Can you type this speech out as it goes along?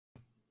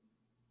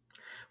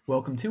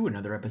Welcome to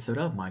another episode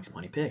of Mike's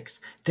Money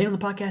Picks. Today on the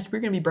podcast, we're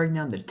going to be breaking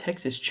down the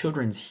Texas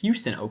Children's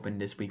Houston Open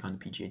this week on the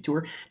PGA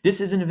Tour.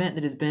 This is an event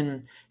that has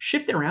been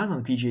shifted around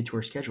on the PGA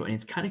Tour schedule, and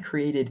it's kind of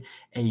created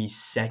a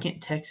second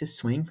Texas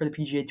swing for the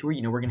PGA Tour.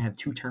 You know, we're going to have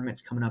two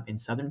tournaments coming up in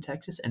Southern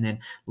Texas, and then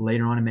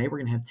later on in May, we're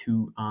going to have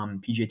two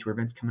PGA Tour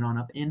events coming on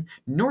up in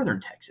Northern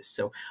Texas.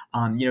 So,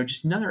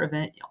 just another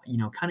event,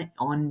 kind of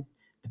on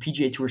the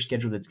PGA Tour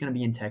schedule that's going to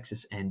be in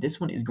Texas, and this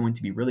one is going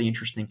to be really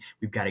interesting.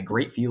 We've got a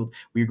great field.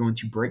 We are going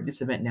to break this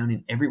event down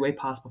in every way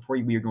possible for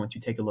you. We are going to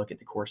take a look at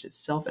the course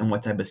itself and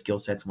what type of skill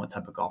sets and what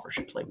type of golfer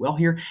should play well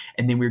here.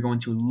 And then we're going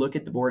to look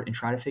at the board and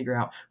try to figure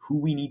out who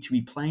we need to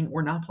be playing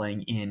or not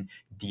playing in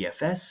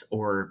DFS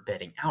or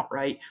betting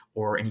outright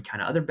or any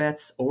kind of other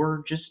bets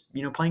or just,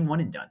 playing one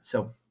and done.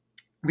 So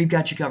we've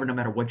got you covered no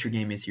matter what your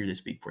game is here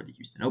this week for the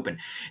Houston Open.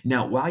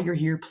 Now, while you're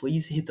here,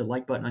 please hit the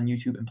like button on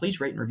YouTube and please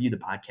rate and review the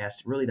podcast.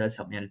 It really does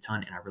help me out a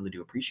ton, and I really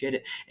do appreciate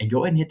it. And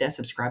go ahead and hit that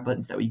subscribe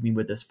button so that way you can be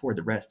with us for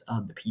the rest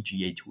of the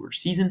PGA Tour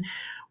season.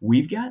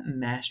 We've got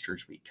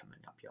Masters Week coming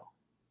up, y'all.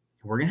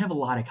 We're going to have a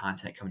lot of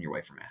content coming your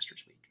way for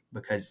Masters Week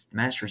because the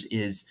Masters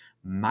is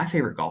my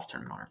favorite golf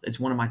tournament on earth. It's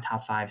one of my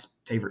top 5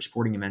 favorite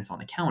sporting events on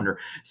the calendar.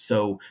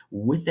 So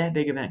with that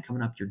big event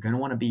coming up, you're going to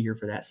want to be here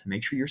for that. So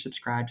make sure you're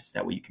subscribed so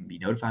that way you can be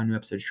notified when new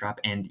episodes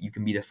drop and you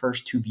can be the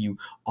first to view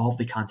all of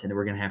the content that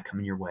we're going to have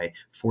coming your way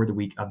for the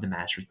week of the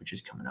Masters, which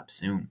is coming up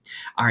soon.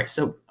 All right,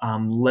 so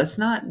let's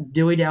not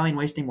dilly-dally and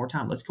waste any more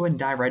time. Let's go ahead and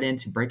dive right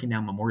into breaking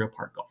down Memorial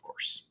Park Golf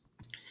Course.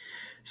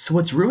 So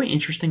what's really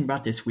interesting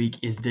about this week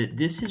is that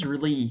this is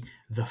really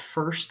the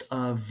first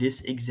of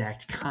this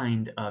exact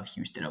kind of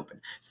Houston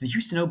Open. So the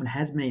Houston Open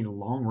has been a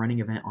long-running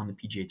event on the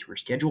PGA Tour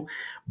schedule,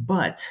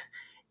 but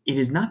it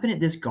has not been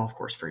at this golf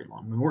course very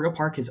long. Memorial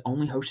Park has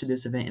only hosted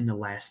this event in the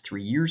last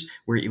 3 years,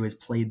 where it was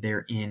played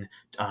there in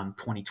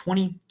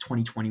 2020,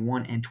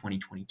 2021, and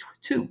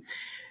 2022.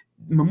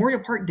 Memorial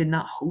Park did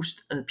not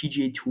host a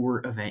PGA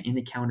Tour event in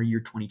the calendar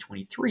year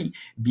 2023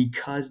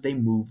 because they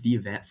moved the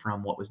event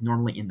from what was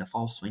normally in the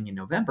fall swing in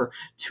November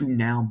to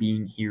now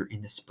being here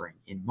in the spring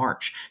in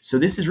March. So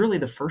this is really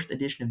the first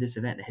edition of this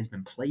event that has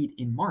been played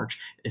in March,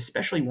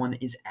 especially one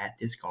that is at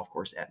this golf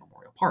course at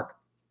Memorial Park.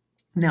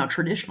 Now,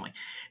 traditionally,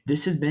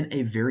 this has been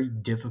a very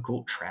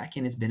difficult track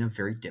and it's been a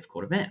very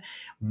difficult event.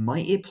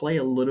 Might it play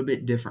a little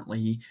bit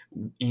differently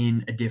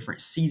in a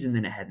different season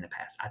than it had in the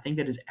past? I think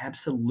that is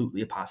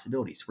absolutely a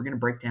possibility. So we're going to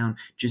break down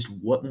just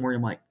what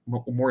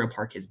Memorial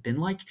Park has been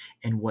like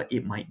and what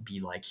it might be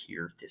like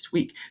here this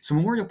week. So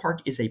Memorial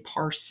Park is a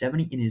par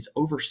 70 and is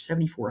over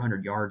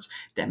 7,400 yards.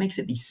 That makes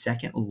it the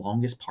second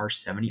longest par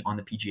 70 on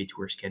the PGA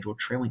Tour schedule,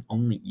 trailing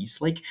only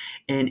Eastlake.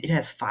 And it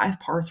has 5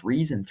 par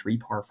 3s and 3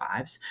 par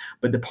 5s,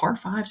 but the par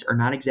 5s are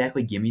not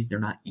exactly gimmies. They're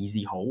not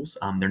easy holes.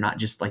 They're not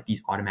just like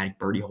these automatic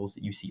birdie holes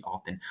that you see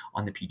often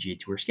on the PGA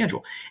Tour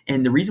schedule.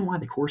 And the reason why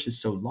the course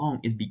is so long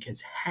is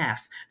because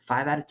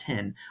 5 out of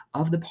 10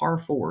 of the par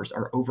 4s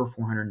are over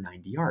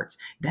 490 yards.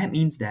 That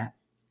means that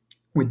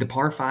with the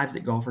par 5s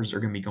that golfers are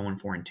going to be going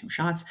for in 2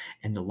 shots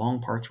and the long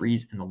par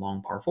 3s and the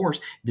long par 4s,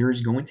 there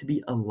is going to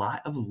be a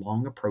lot of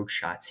long approach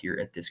shots here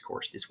at this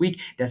course this week.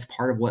 That's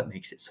part of what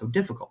makes it so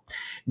difficult.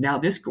 Now,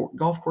 this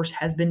golf course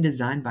has been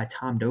designed by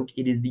Tom Doak.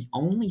 It is the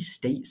only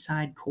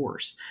stateside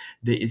course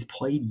that is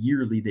played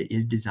yearly that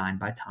is designed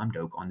by Tom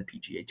Doak on the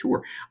PGA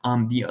Tour.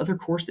 The other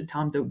course that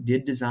Tom Doak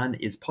did design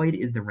that is played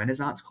is the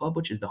Renaissance Club,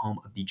 which is the home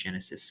of the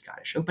Genesis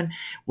Scottish Open.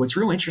 What's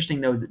real interesting,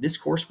 though, is that this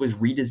course was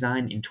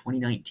redesigned in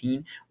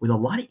 2019 with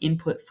a lot of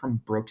input from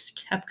Brooks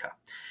Koepka.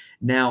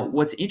 Now,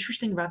 what's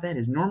interesting about that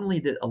is normally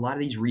that a lot of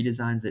these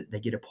redesigns that they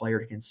get a player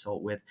to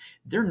consult with,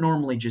 they're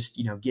normally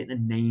just, getting a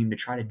name to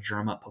try to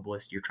drum up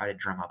publicity or try to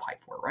drum up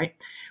hype for it,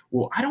 right?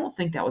 Well, I don't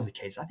think that was the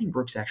case. I think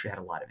Brooks actually had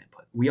a lot of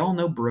input. We all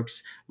know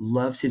Brooks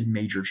loves his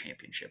major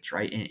championships,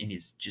 right? And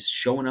is just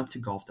showing up to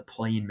golf to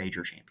play in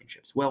major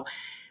championships. Well,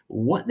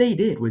 what they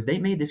did was they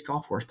made this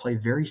golf course play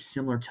very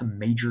similar to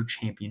major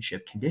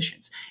championship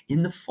conditions.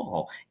 In the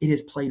fall, it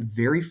is played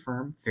very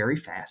firm, very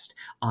fast.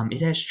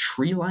 It has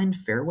tree-lined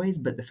fairways,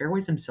 but the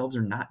fairways themselves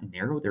are not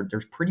narrow.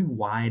 There's pretty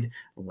wide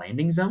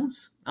landing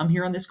zones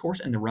here on this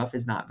course, and the rough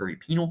is not very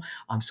penal.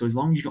 So as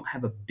long as you don't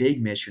have a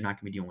big miss, you're not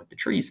going to be dealing with the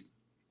trees.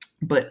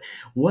 But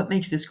what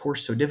makes this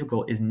course so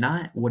difficult is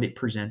not what it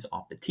presents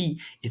off the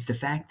tee. It's the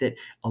fact that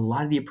a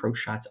lot of the approach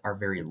shots are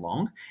very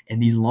long,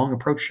 and these long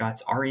approach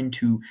shots are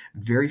into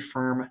very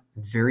firm,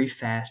 very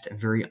fast,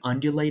 very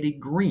undulated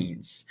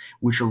greens,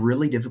 which are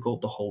really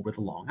difficult to hold with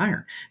a long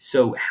iron.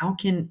 So how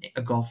can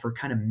a golfer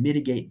kind of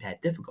mitigate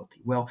that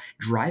difficulty? Well,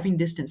 driving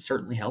distance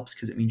certainly helps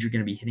because it means you're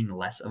going to be hitting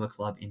less of a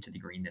club into the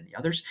green than the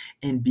others.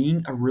 And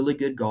being a really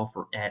good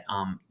golfer at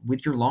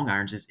with your long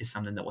irons is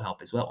something that will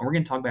help as well. And we're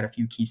going to talk about a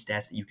few key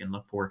stats that you can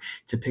look for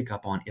to pick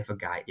up on if a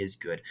guy is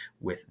good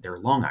with their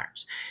long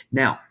irons.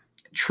 Now,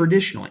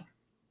 traditionally,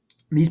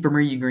 these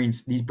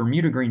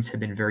Bermuda greens have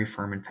been very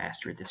firm and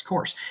faster at this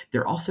course.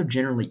 They're also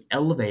generally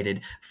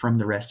elevated from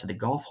the rest of the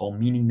golf hole,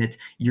 meaning that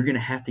you're going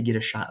to have to get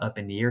a shot up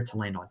in the air to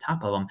land on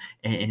top of them.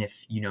 And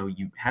if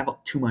you have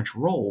too much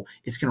roll,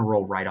 it's going to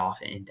roll right off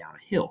and down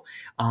a hill.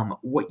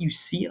 What you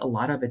see a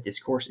lot of at this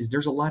course is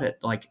there's a lot of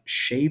like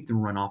shaved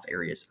runoff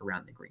areas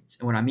around the greens.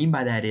 And what I mean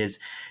by that is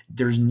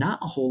there's not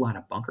a whole lot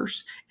of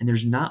bunkers and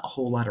there's not a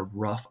whole lot of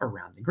rough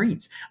around the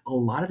greens. A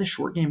lot of the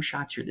short game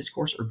shots here at this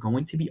course are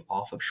going to be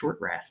off of short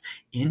grass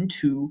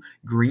into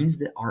greens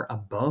that are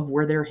above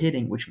where they're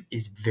hitting, which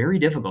is very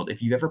difficult.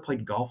 If you've ever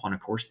played golf on a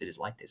course that is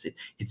like this,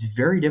 it's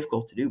very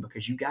difficult to do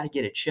because you got to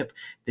get a chip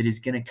that is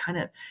going to kind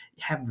of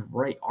have the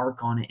right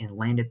arc on it and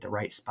land at the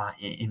right spot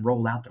and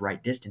roll out the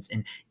right distance.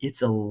 And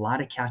it's a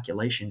lot of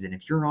calculations. And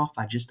if you're off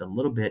by just a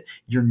little bit,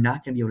 you're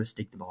not going to be able to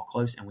stick the ball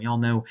close. And we all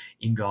know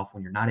in golf,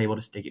 when you're not able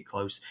to stick it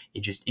close,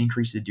 it just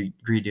increases the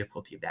degree of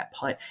difficulty of that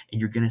putt. And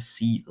you're going to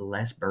see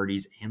less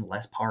birdies and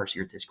less pars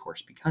here at this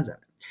course because of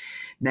it.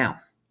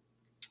 Now,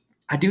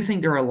 I do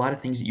think there are a lot of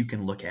things that you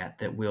can look at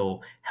that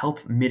will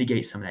help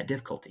mitigate some of that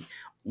difficulty.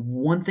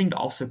 One thing to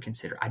also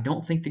consider, I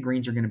don't think the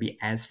greens are going to be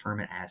as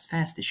firm and as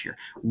fast this year.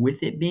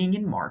 With it being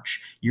in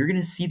March, you're going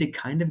to see the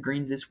kind of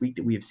greens this week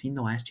that we have seen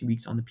the last 2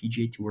 weeks on the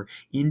PGA Tour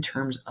in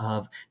terms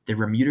of the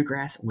Bermuda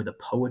grass with a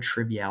Poa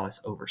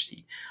trivialis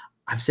overseed.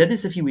 I've said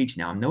this a few weeks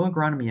now. I'm no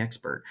agronomy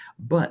expert,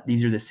 but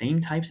these are the same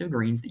types of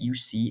greens that you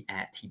see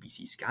at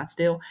TPC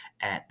Scottsdale,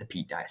 at the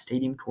Pete Dye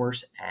Stadium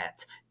course,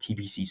 at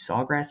TPC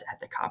Sawgrass,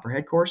 at the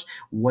Copperhead course.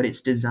 What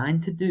it's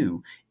designed to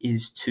do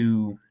is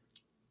to,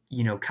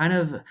 kind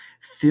of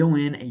fill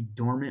in a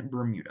dormant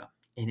Bermuda.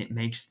 And it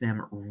makes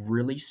them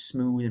really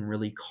smooth and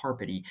really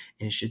carpety.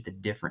 And it's just a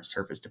different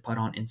surface to putt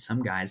on. And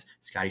some guys,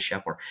 Scotty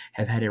Scheffler,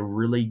 have had a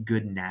really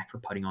good knack for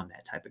putting on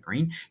that type of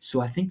green.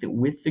 So I think that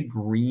with the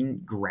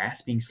green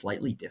grass being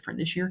slightly different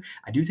this year,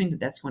 I do think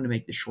that that's going to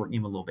make the short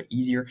game a little bit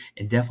easier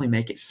and definitely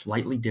make it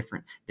slightly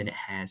different than it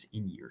has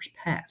in years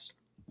past.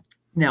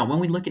 Now, when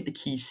we look at the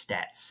key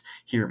stats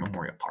here at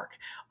Memorial Park,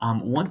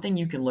 one thing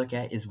you can look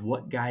at is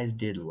what guys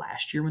did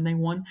last year when they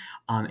won,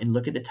 and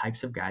look at the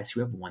types of guys who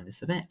have won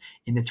this event.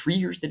 In the 3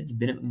 years that it's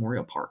been at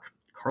Memorial Park,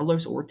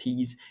 Carlos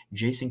Ortiz,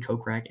 Jason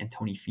Kokrak, and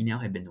Tony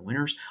Finau have been the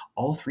winners.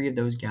 All three of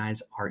those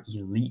guys are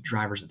elite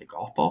drivers of the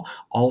golf ball.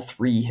 All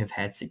three have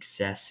had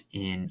success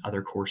in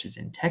other courses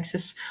in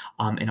Texas,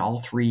 and all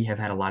three have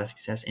had a lot of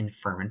success in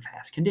firm and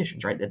fast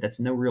conditions, right? That's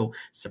no real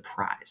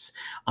surprise.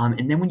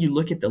 And then when you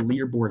look at the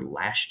leaderboard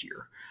last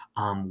year,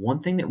 one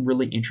thing that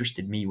really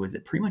interested me was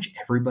that pretty much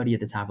everybody at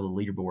the top of the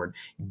leaderboard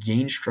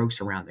gained strokes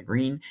around the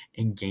green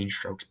and gained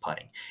strokes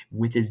putting.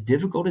 With as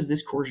difficult as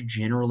this course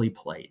generally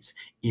plays,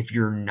 if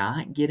you're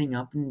not getting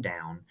up and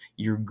down,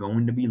 you're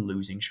going to be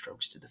losing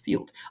strokes to the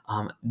field.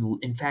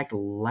 In fact,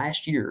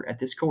 last year at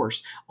this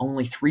course,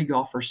 only 3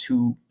 golfers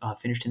who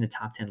finished in the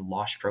top 10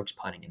 lost strokes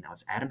putting, and that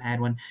was Adam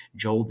Hadwin,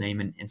 Joel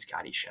Damon, and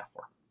Scotty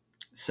Scheffler.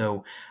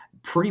 So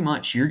pretty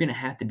much you're going to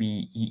have to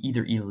be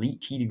either elite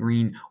tee to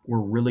green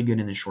or really good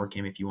in the short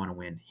game if you want to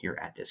win here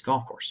at this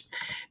golf course.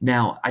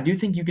 Now, I do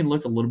think you can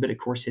look a little bit at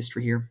course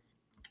history here.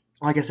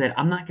 Like I said,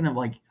 I'm not going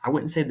to I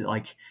wouldn't say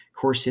that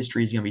course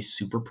history is going to be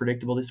super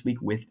predictable this week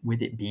with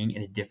it being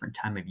at a different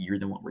time of year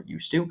than what we're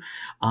used to.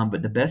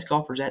 But the best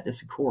golfers at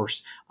this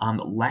course,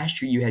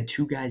 last year you had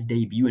 2 guys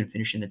debut and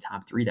finish in the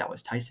top 3. That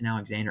was Tyson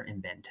Alexander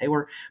and Ben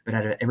Taylor. But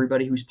out of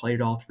everybody who's played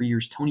it all 3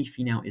 years, Tony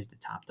Finau is the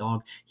top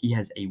dog. He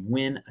has a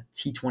win, a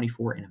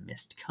T24, and a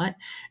missed cut.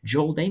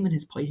 Joel Damon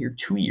has played here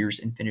 2 years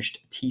and finished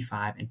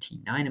T5 and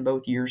T9 in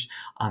both years.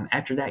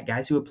 After that,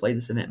 guys who have played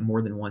this event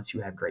more than once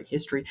who have great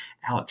history.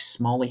 Alex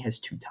Smalley has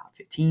 2 top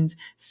 15s.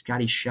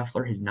 Scotty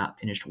Scheffler has not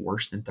finished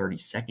worse than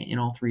 32nd in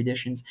all 3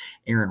 editions.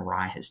 Aaron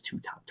Rye has 2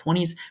 top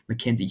 20s.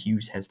 Mackenzie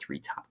Hughes has 3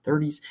 top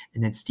 30s.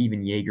 And then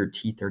Steven Yeager,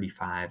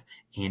 T35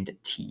 and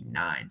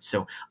T9.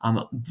 So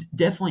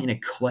definitely an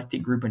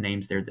eclectic group of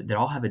names there that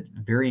all have a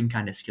varying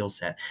kind of skill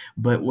set.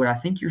 But what I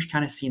think you're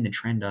kind of seeing the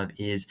trend of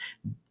is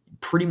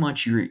pretty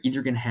much you're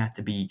either going to have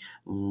to be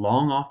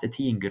long off the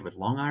tee and good with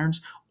long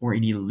irons or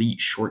an elite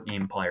short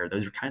game player.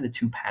 Those are kind of the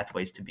 2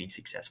 pathways to being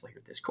successful here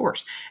at this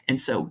course. And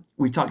so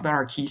we talked about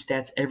our key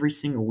stats every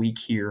single week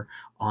here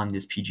on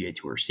this PGA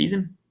Tour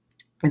season.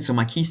 And so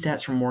my key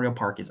stats from Memorial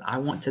Park is I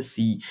want to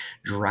see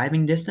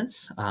driving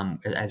distance,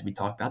 as we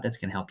talked about. That's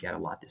going to help you out a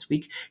lot this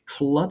week.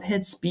 Club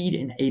head speed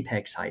and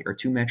apex height are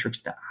 2 metrics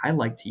that I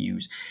like to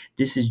use.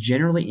 This is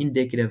generally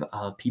indicative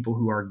of people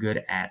who are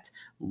good at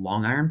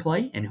long iron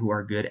play and who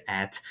are good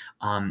at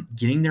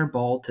getting their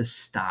ball to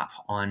stop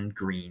on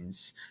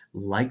greens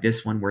like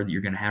this one where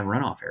you're going to have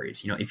runoff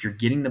areas. If you're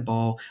getting the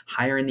ball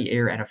higher in the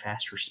air at a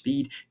faster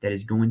speed, that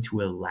is going to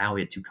allow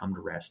it to come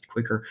to rest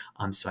quicker.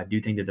 So I do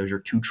think that those are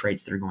 2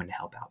 traits that are going to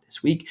help out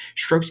this week.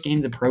 Strokes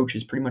gains approach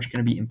is pretty much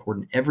going to be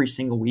important every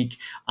single week.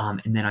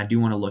 And then I do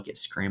want to look at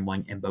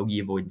scrambling and bogey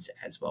avoidance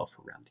as well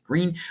for around the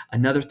green.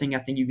 Another thing I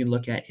think you can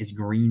look at is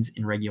greens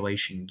in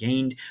regulation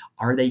gained.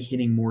 Are they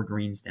hitting more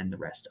greens than the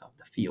rest of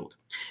the field.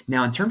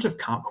 Now, in terms of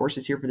comp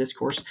courses here for this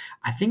course,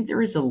 I think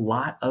there is a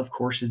lot of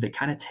courses that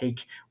kind of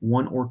take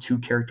one or two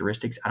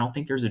characteristics. I don't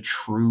think there's a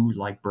true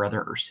like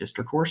brother or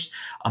sister course.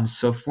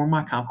 So for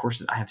my comp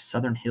courses, I have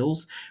Southern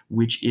Hills,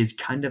 which is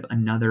kind of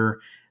another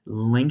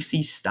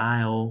linksy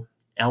style,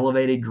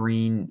 elevated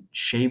green,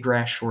 shade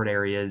grass short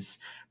areas,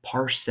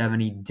 par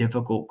 70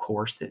 difficult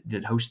course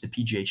that hosts the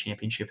PGA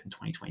Championship in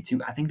 2022.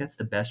 I think that's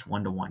the best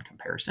one-to-one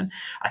comparison.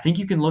 I think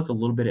you can look a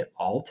little bit at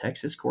all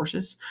Texas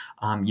courses.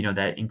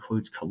 That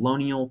includes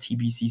Colonial,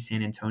 TPC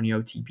San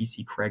Antonio,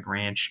 TPC Craig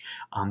Ranch,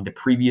 the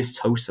previous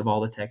hosts of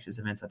all the Texas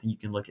events. I think you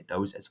can look at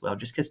those as well,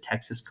 just because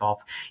Texas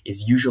golf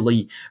is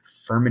usually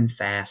firm and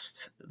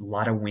fast, a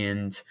lot of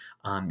wind.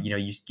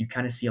 You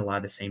kind of see a lot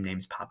of the same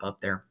names pop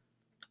up there.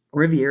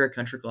 Riviera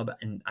Country Club,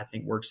 and I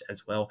think works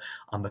as well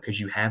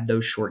because you have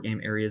those short game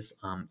areas,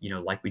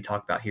 like we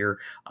talked about here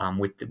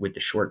with the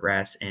short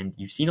grass, and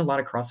you've seen a lot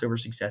of crossover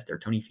success there.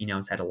 Tony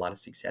Finau's had a lot of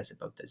success at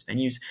both those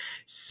venues.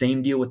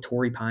 Same deal with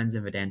Torrey Pines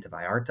and Vedanta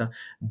Vallarta.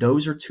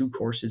 Those are two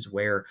courses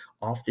where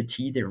off the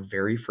tee they're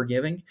very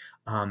forgiving,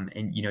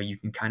 and you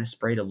can kind of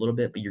spray it a little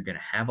bit, but you're going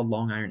to have a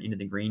long iron into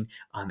the green,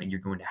 and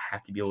you're going to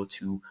have to be able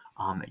to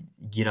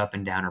get up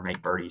and down or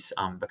make birdies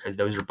because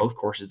those are both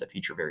courses that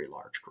feature very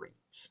large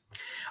greens.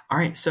 All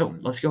right, so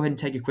let's go ahead and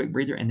take a quick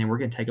breather, and then we're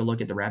going to take a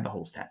look at the rabbit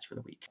hole stats for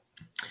the week.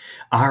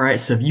 All right,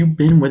 so if you've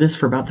been with us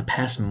for about the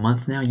past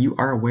month now, you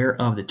are aware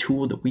of the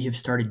tool that we have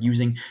started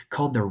using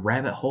called the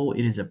Rabbit Hole.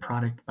 It is a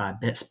product by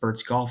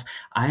BetSperts Golf.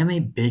 I am a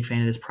big fan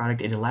of this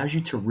product. It allows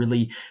you to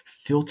really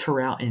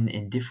filter out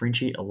and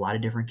differentiate a lot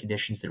of different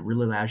conditions that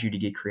really allows you to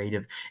get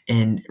creative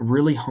and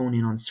really hone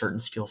in on certain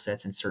skill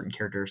sets and certain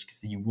characteristics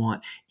that you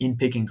want in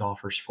picking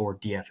golfers for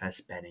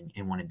DFS betting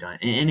and when it's done,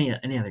 and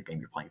any other game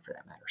you're playing for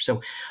that matter.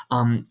 So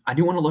I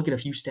do want to look at a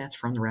few stats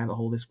from the Rabbit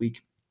Hole this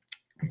week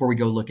before we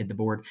go look at the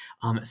board.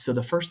 So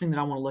the first thing that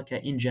I want to look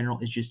at in general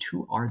is just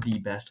who are the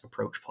best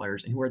approach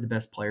players and who are the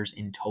best players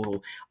in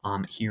total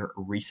here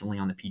recently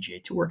on the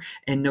PGA Tour.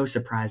 And no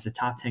surprise, the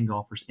top 10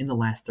 golfers in the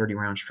last 30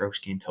 round strokes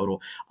gained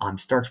total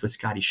starts with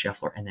Scotty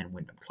Scheffler and then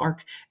Wyndham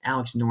Clark,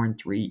 Alex Noren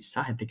 3,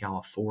 Sahith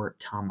Theegala 4,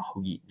 Tom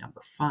Hoge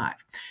number 5.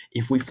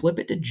 If we flip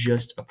it to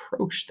just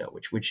approach though,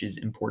 which is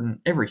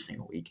important every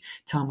single week,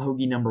 Tom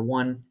Hoge number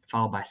 1,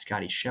 followed by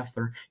Scotty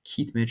Scheffler,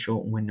 Keith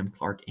Mitchell, Wyndham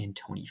Clark, and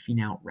Tony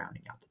Finau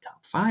rounding out the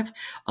top 5.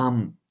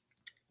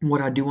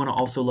 What I do want to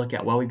also look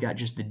at while we've got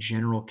just the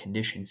general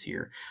conditions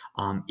here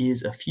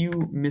is a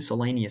few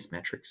miscellaneous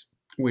metrics,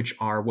 which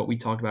are what we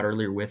talked about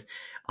earlier with,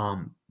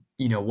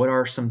 what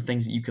are some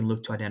things that you can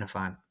look to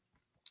identify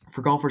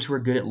for golfers who are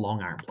good at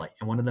long iron play,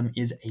 and one of them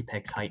is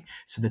apex height.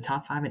 So the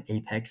top 5 in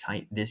apex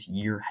height this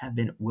year have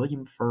been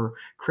William Furr,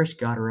 Chris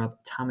Gotterup,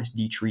 Thomas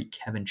Dietrich,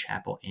 Kevin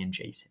Chappell, and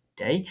Jason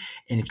Day.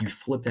 And if you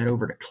flip that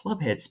over to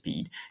clubhead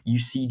speed, you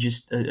see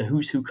just a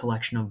who's who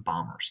collection of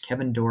bombers: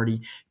 Kevin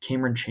Doherty,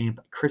 Cameron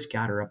Champ, Chris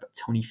Gotterup,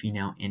 Tony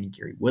Finau, and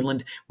Gary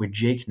Woodland, with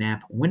Jake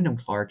Knapp, Wyndham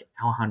Clark,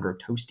 Alejandro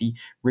Tosti,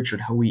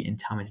 Richard Hoey, and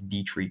Thomas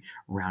Dietrich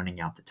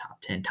rounding out the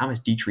top 10. Thomas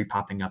Dietrich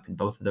popping up in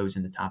both of those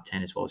in the top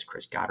 10, as well as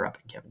Chris Gotterup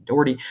and Kevin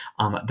Doherty.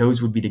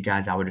 Those would be the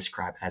guys I would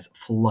describe as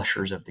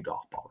flushers of the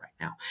golf ball right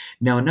now.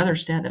 Now, another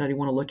stat that I do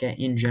want to look at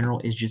in general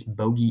is just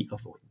bogey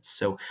avoidance.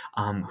 So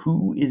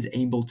who is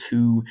able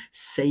to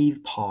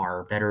save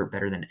par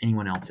better than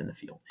anyone else in the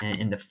field?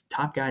 And the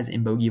top guys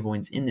in bogey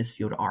avoidance in this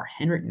field are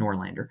Henrik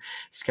Norlander,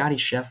 Scotty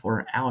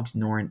Scheffler, Alex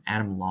Noren,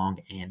 Adam Long,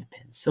 and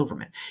Ben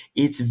Silverman.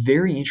 It's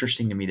very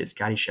interesting to me that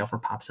Scotty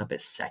Scheffler pops up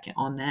as second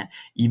on that,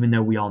 even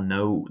though we all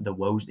know the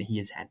woes that he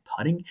has had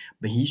putting,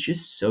 but he's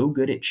just so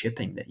good at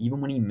chipping that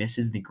even when he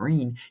misses the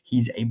green,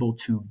 he's able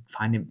to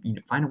find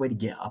a way to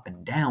get up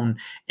and down,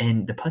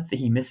 and the putts that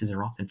he misses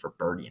are often for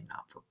birdie and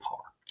not for par.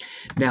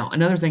 Now,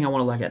 another thing I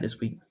want to look at this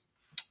week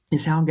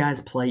is how guys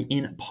play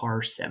in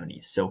par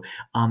 70s. So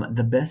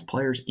the best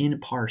players in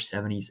par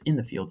 70s in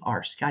the field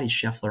are Scotty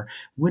Scheffler,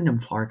 Wyndham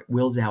Clark,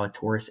 Will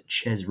Zalatoris,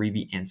 Ches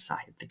Reavie, and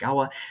Sahith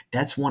Theegala.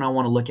 That's one I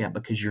want to look at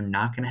because you're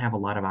not going to have a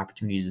lot of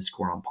opportunities to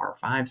score on par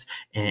 5s,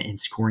 and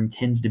scoring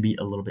tends to be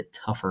a little bit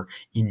tougher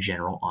in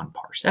general on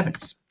par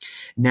 70s.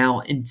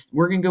 Now,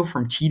 we're going to go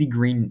from tee to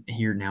green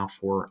here now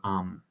for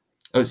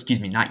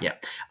not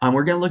yet.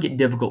 We're going to look at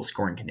difficult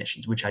scoring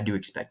conditions, which I do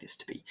expect this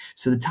to be.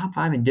 So the top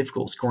 5 in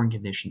difficult scoring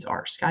conditions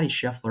are Scotty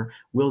Scheffler,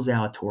 Will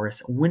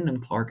Zalatoris, Wyndham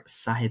Clark,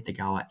 Sahith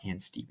Theegala,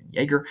 and Steven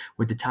Yeager,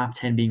 with the top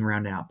 10 being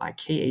rounded out by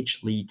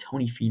K.H. Lee,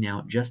 Tony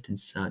Finau, Justin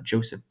Suh,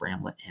 Joseph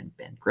Bramlett, and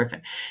Ben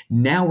Griffin.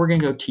 Now we're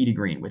going to go tee to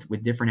green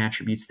with different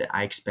attributes that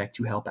I expect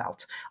to help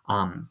out.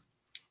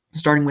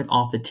 Starting with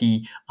off the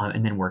tee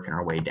and then working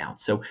our way down.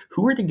 So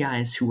who are the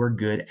guys who are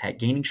good at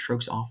gaining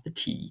strokes off the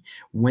tee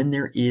when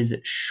there is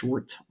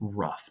short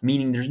rough,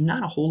 meaning there's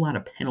not a whole lot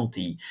of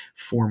penalty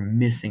for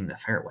missing the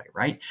fairway,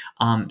 right?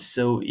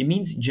 So it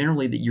means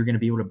generally that you're going to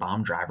be able to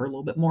bomb driver a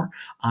little bit more.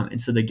 And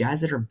so the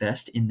guys that are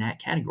best in that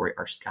category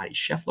are Scotty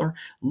Scheffler,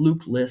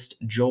 Luke List,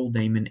 Joel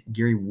Damon,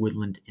 Gary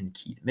Woodland, and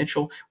Keith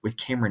Mitchell, with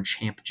Cameron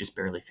Champ just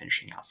barely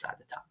finishing outside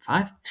the top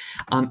 5.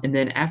 And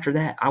then after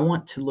that, I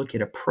want to look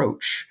at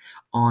approach.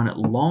 on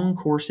long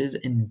courses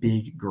and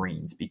big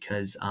greens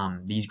because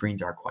these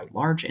greens are quite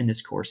large and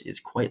this course is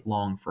quite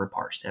long for a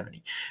par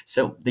 70.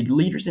 So the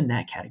leaders in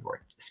that category,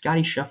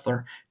 Scotty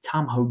Scheffler,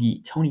 Tom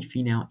Hoge, Tony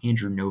Finau,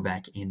 Andrew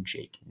Novak, and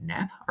Jake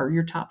Knapp are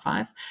your top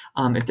 5.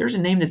 If there's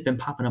a name that's been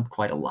popping up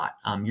quite a lot,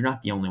 you're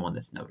not the only one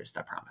that's noticed,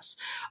 I promise.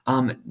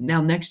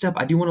 Now, next up,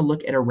 I do want to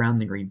look at around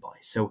the green play.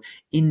 So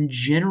in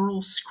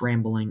general,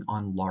 scrambling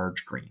on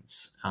large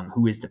greens,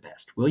 who is the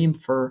best? William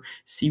Furr,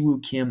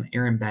 Siwoo Kim,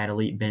 Aaron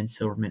Baddeley, Ben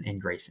Silverman,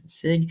 and Grayson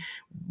Sigg.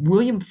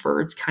 William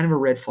Furr, it's kind of a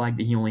red flag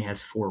that he only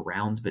has 4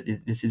 rounds, but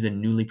this is a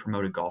newly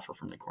promoted golfer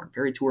from the Korn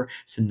Ferry Tour,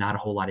 so not a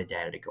whole lot of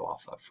data to go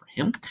off of for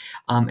him.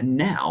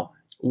 Now,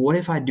 what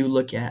if I do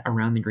look at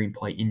around the green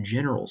play in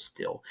general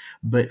still,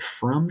 but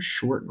from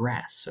short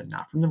grass? So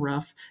not from the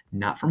rough,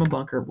 not from a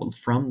bunker, well,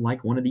 from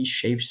like one of these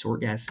shaved short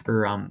grass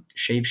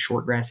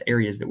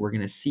areas that we're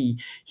going to see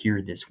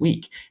here this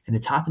week. And the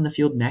top in the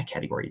field in that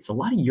category, it's a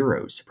lot of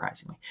Euros,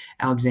 surprisingly.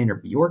 Alexander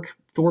Bjork,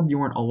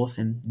 Thorbjorn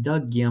Olesen,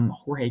 Doug Gim,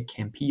 Jorge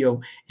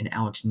Campillo, and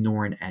Alex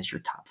Noren as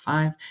your top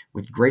 5,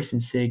 with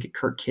Grayson Sigg,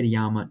 Kurt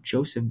Kitayama,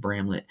 Joseph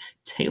Bramlett,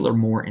 Taylor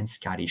Moore, and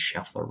Scotty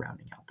Scheffler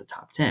rounding out the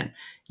top 10.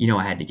 You know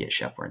I had to get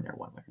Scheffler in there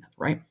one way or another,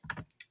 right?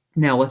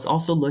 Now, let's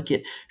also look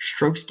at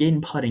strokes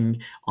gained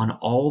putting on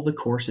all the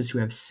courses who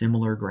have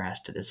similar grass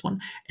to this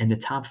one. And the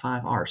top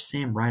 5 are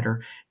Sam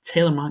Ryder,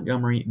 Taylor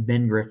Montgomery,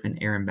 Ben Griffin,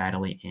 Aaron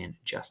Baddeley, and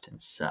Justin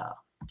Suh.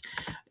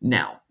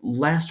 Now,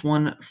 last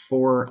one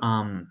for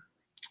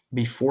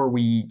before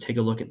we take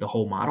a look at the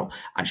whole model,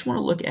 I just want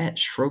to look at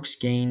strokes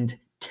gained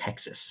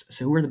Texas.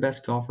 So who are the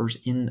best golfers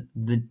in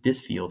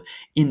this field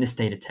in the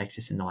state of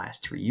Texas in the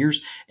last 3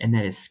 years? And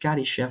that is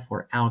Scotty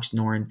Scheffler, Alex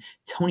Noren,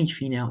 Tony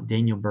Finau,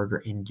 Daniel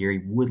Berger, and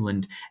Gary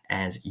Woodland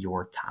as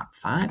your top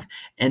 5.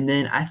 And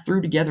then I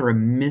threw together a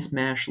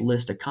mismatched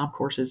list of comp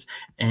courses,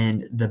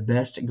 and the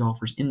best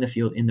golfers in the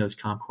field in those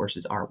comp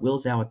courses are Will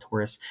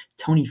Zalatoris,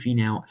 Tony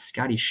Finau,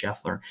 Scotty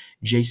Scheffler,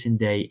 Jason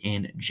Day,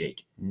 and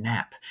Jake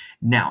Knapp.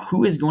 Now,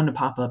 who is going to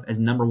pop up as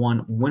number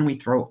 1 when we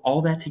throw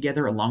all that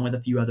together along with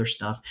a few other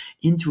stuff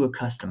into a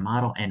custom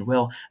model? And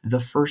well, the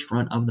first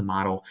run of the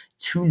model,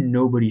 to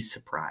nobody's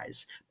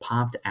surprise,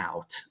 popped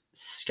out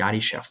Scotty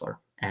Scheffler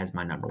as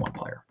my number 1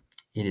 player.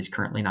 It is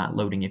currently not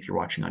loading if you're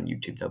watching on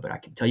YouTube though, but I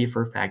can tell you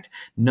for a fact,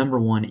 number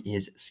 1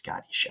 is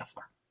Scotty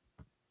Scheffler.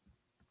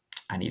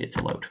 I need it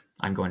to load.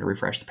 I'm going to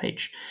refresh the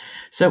page.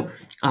 So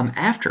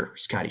after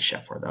Scotty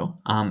Scheffler, though,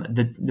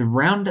 the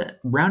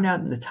round out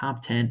in the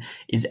top 10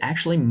 is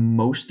actually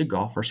most of the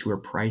golfers who are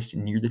priced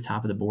near the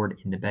top of the board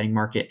in the betting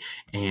market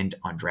and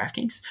on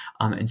DraftKings.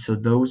 And so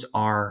those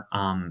are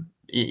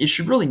it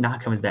should really not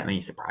come as that many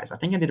surprise. I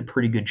think I did a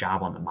pretty good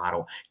job on the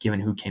model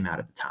given who came out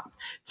at the top.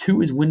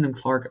 2 is Wyndham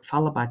Clark,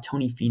 followed by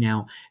Tony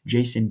Finau,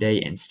 Jason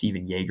Day, and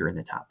Steven Yeager in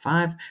the top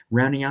 5.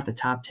 Rounding out the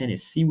top 10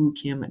 is Siwoo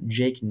Kim,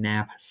 Jake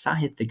Knapp,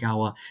 Sahith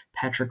Theegala,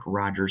 Patrick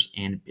Rogers,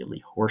 and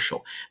Billy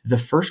Horschel. The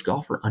first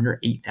golfer under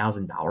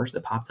 $8,000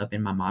 that popped up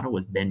in my model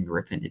was Ben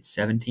Griffin at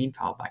 17,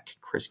 followed by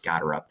Chris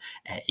Gotterup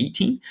at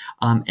 18.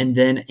 And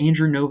then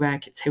Andrew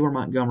Novak, Taylor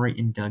Montgomery,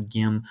 and Doug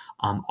Gim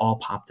all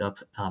popped up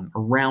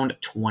around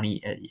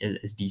 20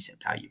 as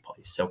decent value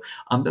plays. So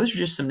those are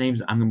just some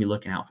names I'm going to be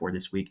looking out for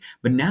this week.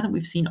 But now that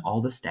we've seen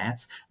all the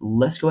stats,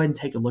 let's go ahead and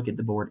take a look at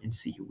the board and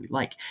see who we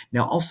like.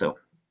 Now, also,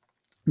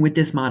 with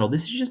this model,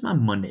 this is just my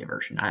Monday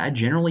version. I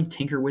generally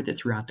tinker with it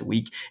throughout the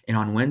week, and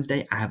on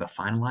Wednesday, I have a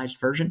finalized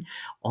version.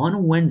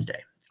 On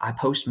Wednesday, I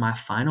post my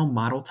final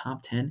model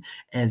top 10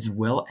 as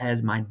well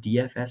as my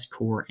DFS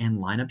core and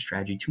lineup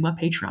strategy to my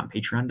Patreon,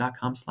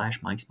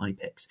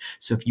 patreon.com/MikesMoneyPicks.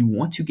 So if you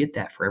want to get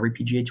that for every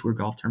PGA Tour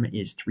golf tournament,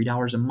 it is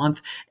 $3 a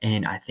month.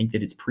 And I think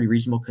that it's pretty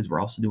reasonable because we're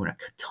also doing a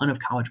ton of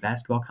college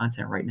basketball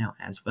content right now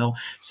as well.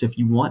 So if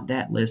you want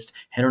that list,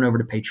 head on over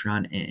to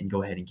Patreon and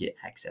go ahead and get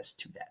access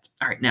to that.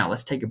 All right, now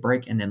let's take a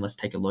break and then let's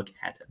take a look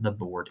at the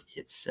board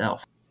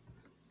itself.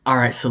 All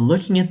right, so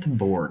looking at the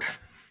board,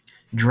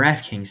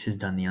 DraftKings has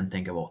done the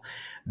unthinkable.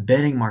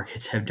 Betting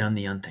markets have done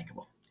the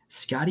unthinkable.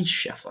 Scotty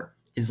Scheffler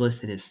is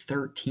listed as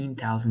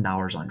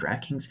 $13,000 on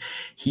DraftKings.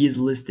 He is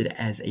listed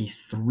as a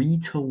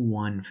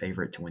 3-1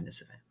 favorite to win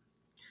this event.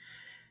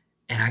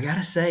 And I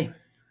gotta say,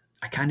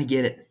 I kind of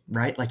get it,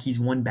 right? Like he's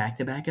won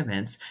back-to-back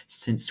events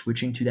since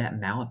switching to that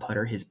mallet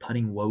putter. His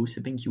putting woes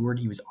have been cured.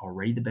 He was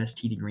already the best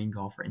tee to green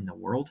golfer in the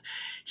world.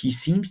 He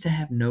seems to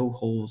have no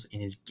holes in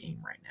his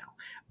game right now.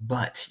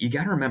 But you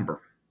got to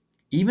remember,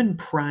 even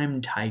Prime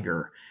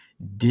Tiger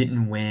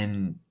didn't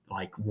win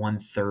like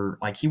 1/3,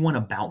 like he won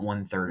about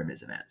 1/3 of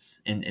his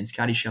events. And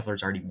Scotty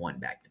Scheffler's already won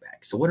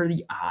back-to-back. So what are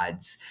the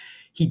odds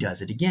he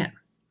does it again?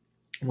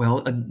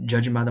 Well,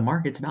 judging by the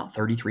market, it's about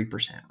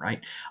 33%,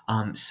 right?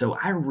 So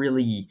I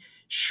really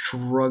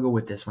struggle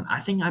with this one. I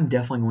think I'm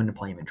definitely going to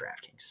play him in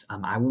DraftKings.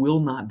 I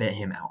will not bet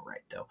him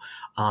outright, though.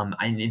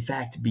 And in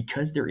fact,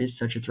 because there is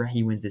such a threat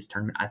he wins this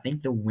tournament, I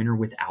think the winner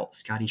without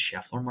Scotty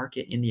Scheffler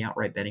market in the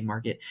outright betting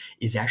market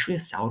is actually a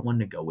solid one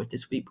to go with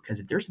this week, because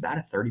if there's about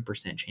a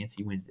 30% chance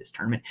he wins this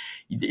tournament,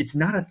 it's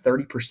not a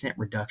 30%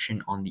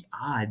 reduction on the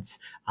odds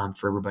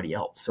for everybody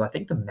else. So I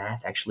think the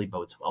math actually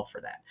bodes well for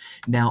that.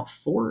 Now,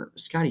 for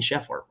Scotty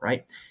Scheffler,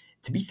 right,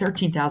 to be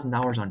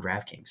 $13,000 on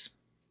DraftKings,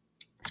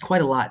 it's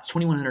quite a lot. It's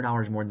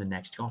 $2,100 more than the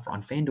next golfer.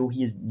 On FanDuel,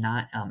 he is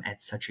not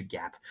at such a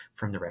gap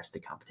from the rest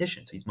of the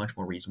competition, so he's much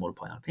more reasonable to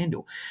play on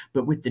FanDuel.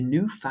 But with the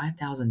new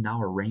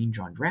 $5,000 range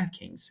on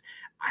DraftKings,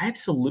 I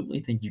absolutely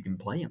think you can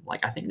play him.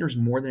 Like, I think there's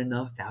more than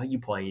enough value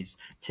plays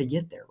to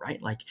get there,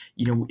 right? Like,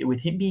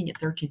 with him being at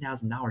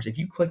 $13,000, if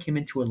you click him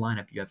into a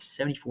lineup, you have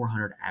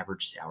 $7,400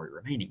 average salary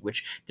remaining,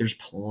 which there's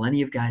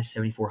plenty of guys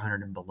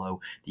 $7,400 and below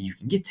that you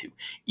can get to.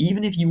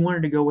 Even if you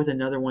wanted to go with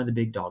another one of the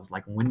big dogs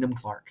like Wyndham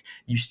Clark,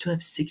 you still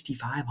have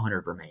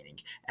 $6,500 remaining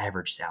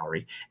average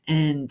salary.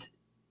 And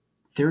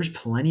there's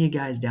plenty of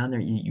guys down there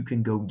you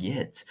can go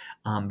get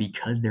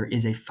because there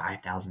is a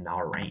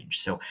 $5,000 range.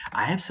 So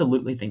I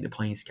absolutely think that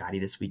playing Scotty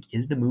this week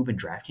is the move in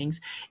DraftKings.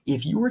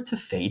 If you were to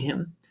fade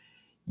him,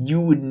 you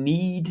would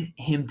need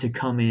him to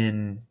come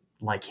in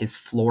like his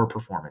floor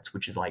performance,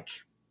 which is like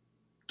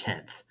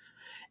 10th.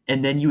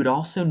 And then you would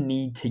also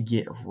need to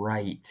get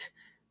right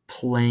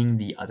playing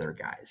the other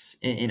guys.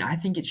 And I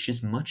think it's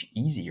just much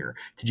easier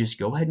to just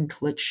go ahead and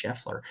click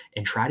Scheffler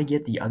and try to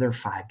get the other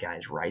 5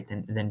 guys right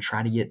than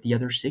try to get the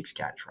other 6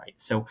 guys right.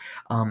 So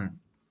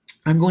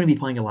I'm going to be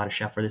playing a lot of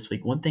Scheffler this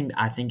week. One thing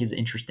that I think is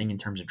interesting in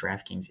terms of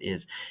DraftKings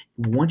is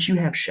once you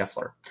have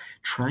Scheffler,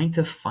 trying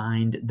to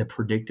find the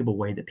predictable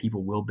way that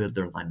people will build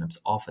their lineups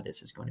off of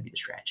this is going to be the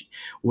strategy.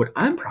 What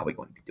I'm probably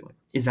going to be doing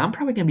is I'm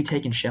probably going to be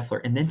taking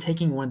Scheffler and then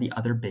taking one of the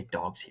other big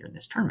dogs here in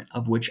this tournament,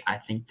 of which I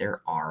think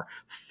there are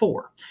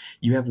 4.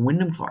 You have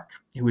Wyndham Clark,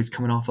 who is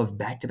coming off of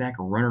back-to-back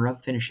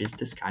runner-up finishes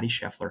to Scotty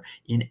Scheffler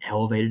in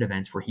elevated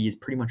events where he has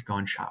pretty much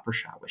gone shot for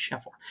shot with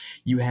Scheffler.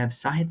 You have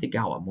Sahith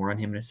Theegala, more on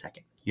him in a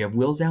second. You have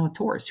Will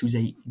Zalatoris, who's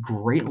a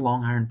great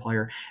long iron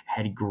player,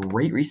 had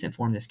great recent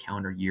form this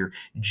calendar year,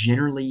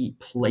 generally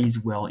plays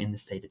well in the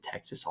state of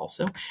Texas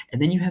also.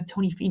 And then you have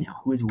Tony Finau,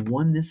 who has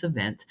won this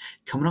event,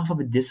 coming off of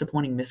a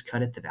disappointing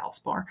miscut at the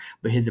Valspar,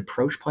 but his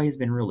approach play has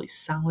been really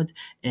solid,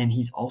 and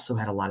he's also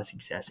had a lot of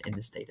success in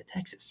the state of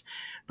Texas.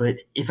 But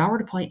if I were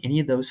to play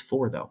any of those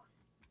 4, though,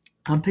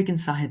 I'm picking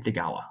Sahith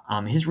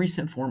Theegala. His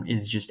recent form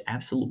is just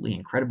absolutely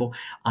incredible.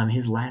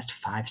 His last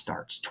 5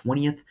 starts,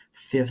 20th,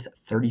 5th,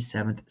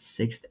 37th,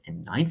 6th,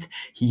 and 9th.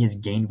 He has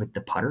gained with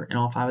the putter in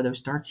all 5 of those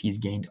starts. He's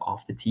gained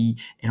off the tee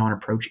and on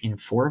approach in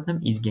 4 of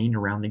them. He's gained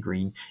around the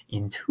green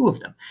in 2 of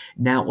them.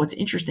 Now, what's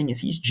interesting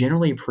is he's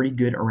generally a pretty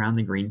good around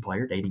the green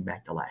player dating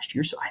back to last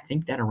year, so I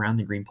think that around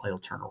the green play will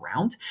turn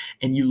around.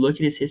 And you look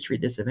at his history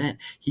at this event,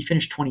 he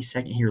finished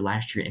 22nd here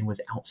last year and was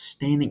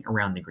outstanding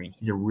around the green.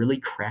 He's a really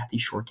crafty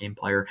short game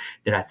player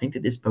that I think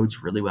that this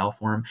bodes really well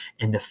for him.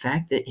 And the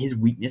fact that his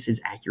weakness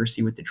is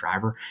accuracy with the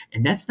driver,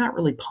 and that's not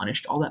really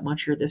punished all that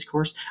much here at this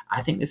course,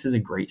 I think this is a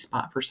great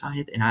spot for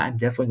Sahith, and I'm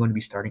definitely going to be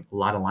starting a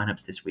lot of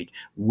lineups this week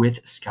with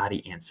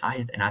Scotty and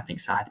Sahith, and I think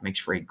Sahith makes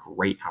for a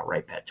great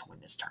outright bet to win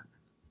this tournament.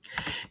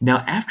 Now,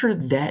 after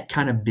that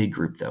kind of big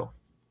group, though,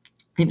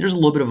 I think there's a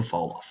little bit of a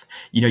fall off.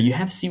 You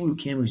have Siwoo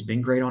Kim, who's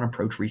been great on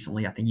approach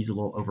recently. I think he's a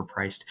little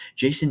overpriced.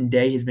 Jason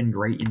Day has been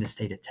great in the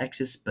state of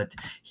Texas, but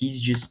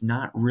he's just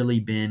not really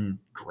been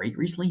great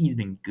recently. He's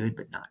been good,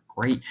 but not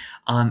great.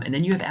 And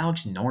then you have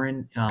Alex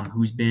Noren,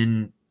 who's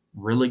been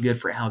really good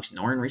for Alex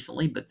Noren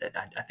recently, but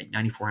I think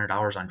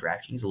 $9,400 on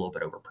DraftKings is a little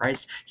bit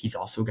overpriced. He's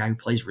also a guy who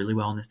plays really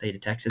well in the state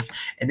of Texas.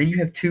 And then you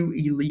have 2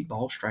 elite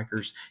ball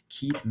strikers,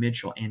 Keith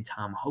Mitchell and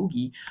Tom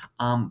Hoge.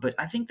 But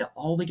I think that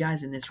all the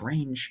guys in this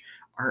range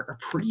are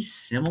pretty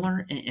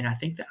similar, and I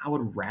think that I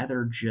would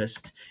rather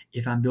just,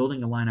 if I'm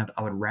building a lineup,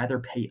 I would rather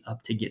pay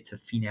up to get to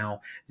Finau,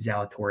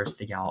 Zalatoris,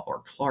 Theegala,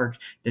 or Clark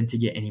than to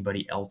get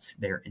anybody else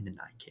there in the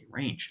 9K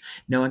range.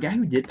 Now, a guy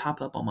who did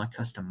pop up on my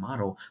custom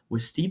model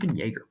was Stephen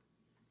Jaeger.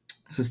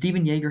 So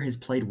Stephen Jaeger has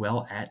played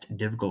well at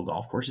difficult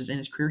golf courses in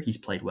his career. He's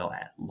played well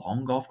at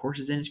long golf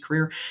courses in his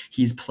career.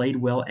 He's played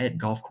well at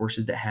golf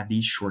courses that have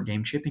these short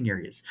game chipping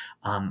areas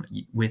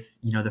with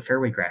the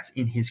fairway grass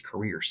in his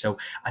career. So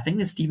I think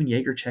that Stephen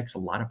Jaeger checks a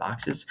lot of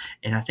boxes,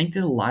 and I think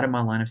that a lot of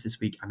my lineups this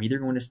week, I'm either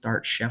going to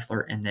start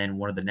Scheffler and then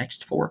one of the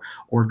next 4,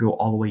 or go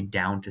all the way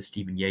down to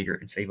Stephen Jaeger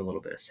and save a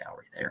little bit of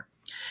salary there.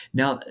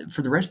 Now,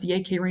 for the rest of the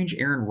 8K range,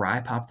 Aaron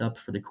Rai popped up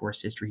for the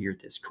course history here at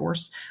this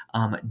course.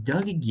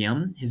 Doug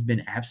Gim has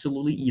been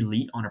absolutely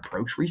elite on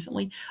approach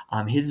recently.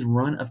 His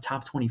run of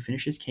top 20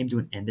 finishes came to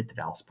an end at the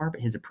Valspar,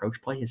 but his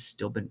approach play has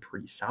still been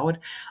pretty solid.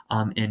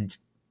 And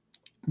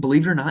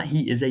believe it or not,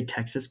 he is a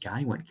Texas guy.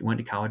 He went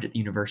to college at the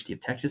University of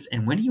Texas.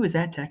 And when he was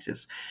at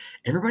Texas,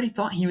 everybody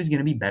thought he was going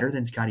to be better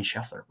than Scotty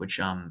Scheffler, which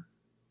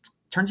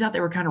turns out they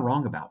were kind of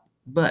wrong about.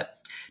 But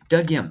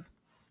Doug Gim,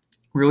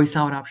 Really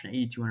solid option at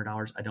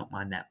 $8,200. I don't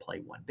mind that play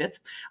one bit.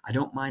 I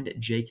don't mind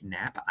Jake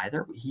Knapp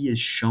either. He has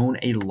shown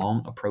a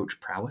long approach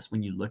prowess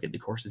when you look at the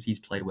courses he's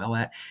played well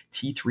at.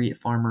 T3 at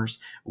Farmers,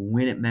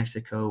 win at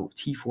Mexico,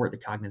 T4 at the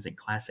Cognizant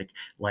Classic.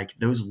 Like,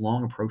 those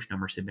long approach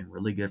numbers have been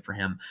really good for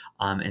him.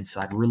 And so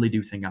I really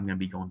do think I'm going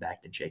to be going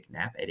back to Jake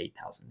Knapp at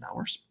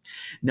 $8,000.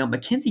 Now,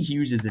 Mackenzie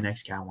Hughes is the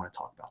next guy I want to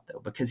talk about, though,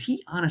 because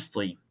he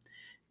honestly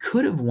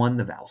could have won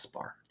the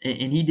Valspar.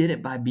 And he did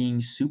it by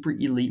being super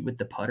elite with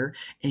the putter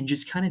and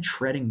just kind of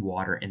treading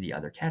water in the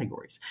other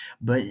categories.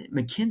 But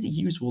Mackenzie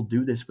Hughes will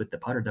do this with the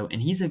putter, though, and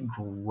he's a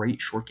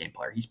great short game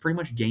player. He's pretty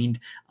much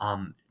gained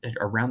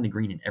around the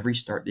green in every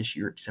start this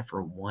year except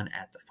for one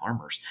at the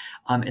Farmers.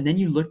 And then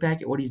you look back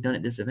at what he's done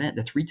at this event,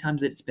 the 3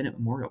 times that it's been at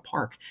Memorial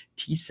Park,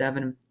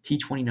 T7,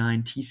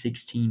 T29,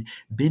 T16,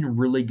 been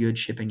really good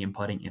chipping and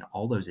putting in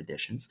all those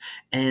editions.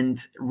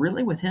 And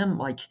really with him,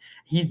 like,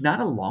 he's not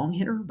a long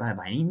hitter by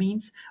any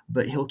means,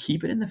 but he'll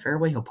keep it in the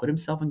fairway. He'll put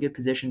himself in good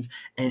positions,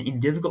 and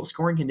in difficult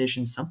scoring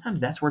conditions, sometimes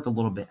that's worth a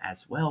little bit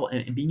as well.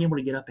 And being able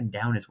to get up and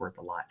down is worth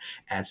a lot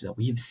as well.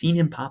 We have seen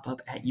him pop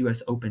up at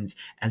U.S. Opens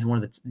as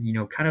one of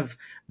the, kind of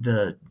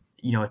the,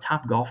 a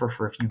top golfer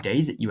for a few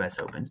days at U.S.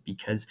 Opens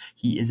because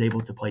he is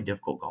able to play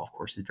difficult golf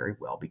courses very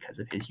well because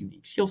of his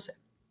unique skill set.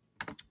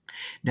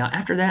 Now,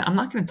 after that, I'm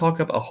not going to talk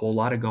up a whole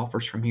lot of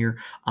golfers from here.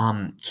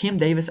 Cam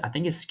Davis, I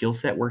think his skill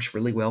set works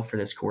really well for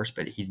this course,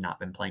 but he's not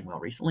been playing well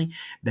recently.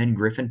 Ben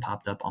Griffin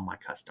popped up on my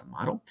custom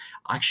model.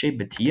 Akshay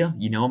Bhatia,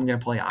 I'm going to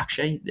play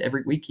Akshay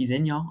every week. He's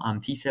in, y'all.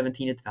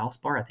 T17 at the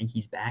Valspar. I think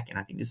he's back, and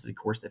I think this is a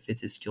course that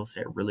fits his skill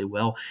set really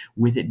well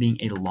with it being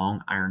a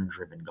long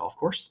iron-driven golf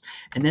course.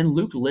 And then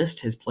Luke List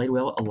has played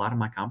well at a lot of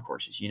my comp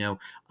courses.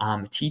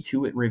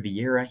 T2 at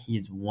Riviera. He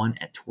has won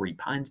at Torrey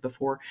Pines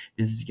before.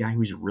 This is a guy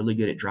who's really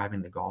good at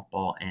driving the golf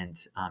ball,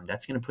 and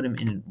that's going to put him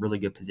in a really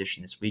good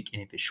position this week.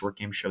 And if his short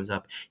game shows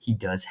up, he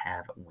does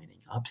have winning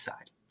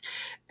upside.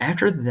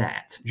 After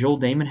that, Joel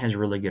Damon has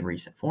really good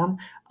recent form,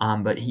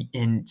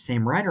 and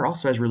Sam Ryder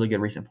also has really good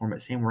recent form,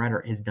 but Sam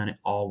Ryder has done it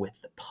all with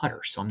the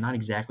putter, so I'm not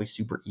exactly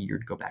super eager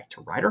to go back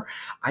to Ryder.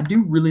 I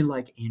do really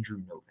like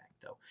Andrew Novak,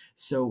 though.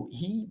 So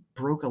he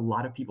broke a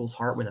lot of people's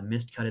heart with a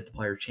missed cut at the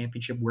Players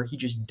Championship where he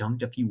just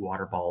dunked a few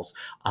water balls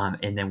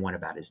and then went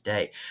about his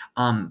day.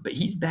 But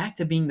he's back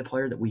to being the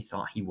player that we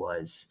thought he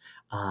was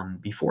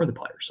before the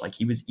Players. Like,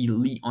 he was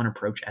elite on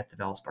approach at the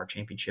Valspar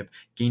Championship,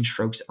 gained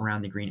strokes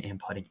around the green and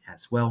putting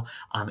as well,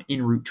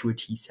 en route to a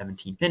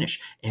T17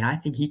 finish. And I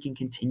think he can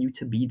continue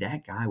to be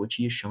that guy, which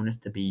he has shown us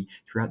to be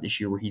throughout this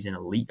year, where he's an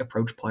elite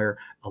approach player,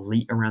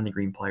 elite around the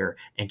green player,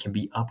 and can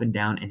be up and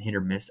down and hit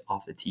or miss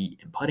off the tee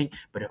and putting.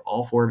 But if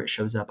all 4 of it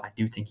shows up, I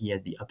do think he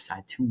has the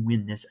upside to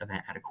win this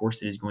event at a course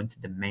that is going to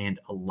demand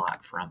a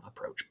lot from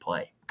approach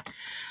play.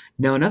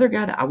 Now, another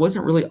guy that I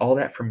wasn't really all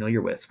that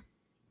familiar with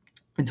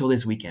until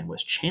this weekend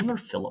was Chandler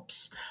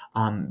Phillips,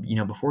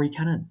 before he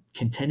kind of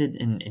contended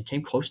and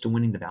came close to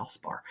winning the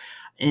Valspar.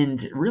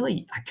 And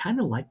really, I kind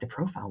of like the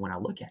profile when I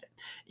look at it.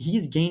 He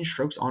has gained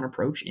strokes on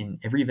approach in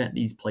every event that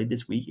he's played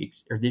this week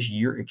or this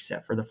year,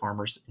 except for the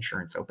Farmers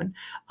Insurance Open.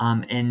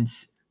 And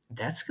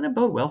that's going to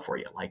bode well for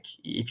you. Like,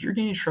 if you're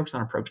gaining strokes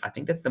on approach, I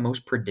think that's the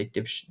most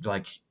predictive,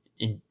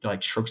 in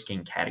strokes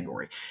gain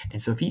category.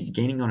 And so if he's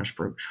gaining on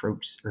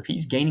if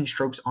he's gaining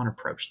strokes on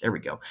approach, there we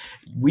go,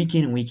 week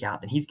in and week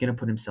out, then he's going to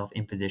put himself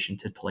in position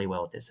to play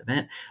well at this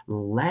event.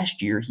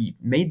 Last year, he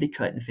made the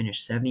cut and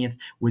finished 70th,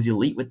 was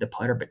elite with the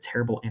putter, but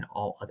terrible in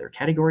all other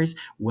categories.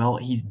 Well,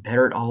 he's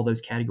better at all those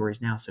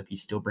categories now. So if he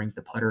still brings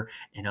the putter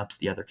and ups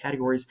the other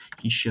categories,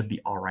 he should be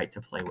all right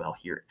to play well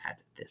here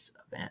at this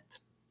event.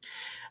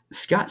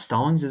 Scott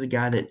Stallings is a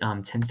guy that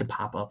tends to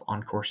pop up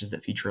on courses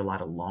that feature a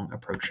lot of long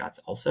approach shots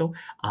also.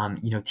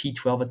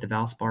 T12 at the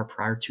Valspar.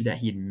 Prior to that,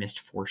 he had missed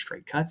 4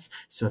 straight cuts.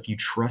 So if you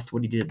trust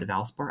what he did at the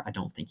Valspar, I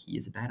don't think he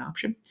is a bad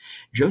option.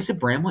 Joseph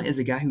Bramlett is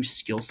a guy whose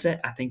skill set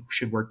I think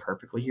should work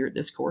perfectly here at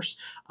this course.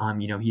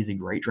 He is a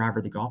great driver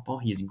of the golf ball.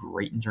 He is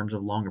great in terms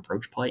of long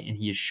approach play, and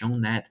he has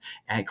shown that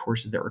at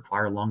courses that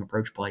require long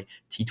approach play.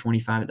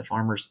 T25 at the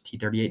Farmers,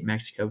 T38 in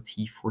Mexico,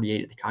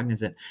 T48 at the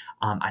Cognizant.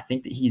 I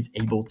think that he's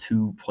able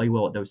to play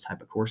well at those type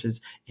of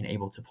courses and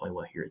able to play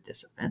well here at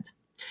this event.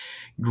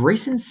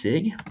 Grayson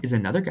Sigg is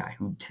another guy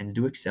who tends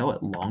to excel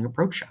at long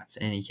approach shots,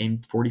 and he came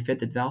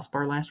 45th at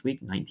Valspar last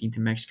week, 19th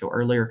in Mexico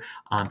earlier.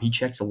 He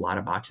checks a lot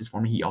of boxes for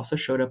me. He also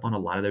showed up on a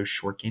lot of those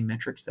short game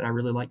metrics that I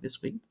really like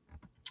this week.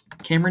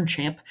 Cameron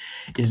Champ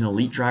is an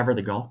elite driver of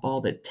the golf ball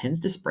that tends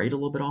to spray it a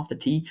little bit off the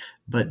tee,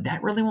 but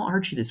that really won't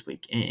hurt you this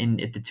week. And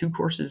at the 2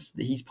 courses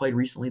that he's played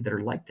recently that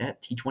are like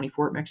that,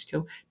 T24 at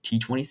Mexico,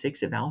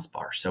 T26 at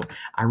Valspar. So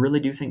I really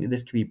do think that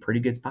this could be a pretty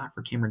good spot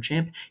for Cameron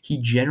Champ. He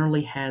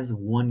generally has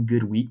one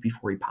good week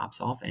before he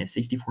pops off, and at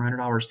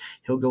 $6,400,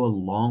 he'll go a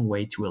long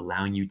way to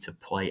allowing you to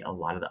play a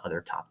lot of the other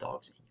top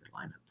dogs in your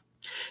lineup.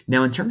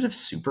 Now, in terms of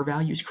super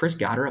values, Chris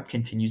Gotterup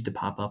continues to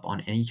pop up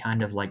on any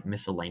kind of like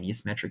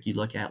miscellaneous metric you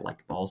look at,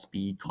 like ball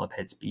speed, club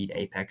head speed,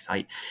 apex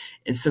height.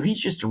 And so he's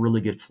just a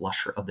really good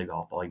flusher of the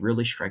golf ball. He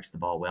really strikes the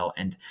ball well.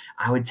 And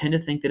I would tend to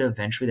think that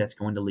eventually that's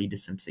going to lead to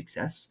some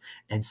success.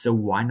 And so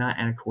why not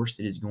at a course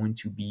that is going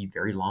to be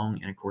very long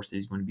and a course that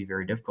is going to be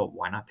very difficult?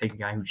 Why not pick a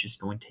guy who's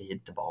just going to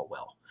hit the ball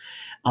well?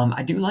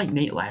 I do like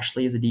Nate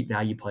Lashley as a deep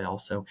value play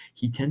also.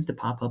 He tends to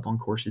pop up on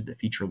courses that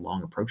feature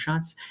long approach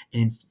shots.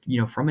 And,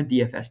 from a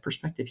DFS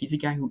perspective, he's a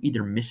guy who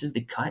either misses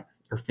the cut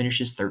or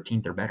finishes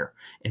 13th or better.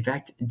 In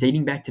fact,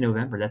 dating back to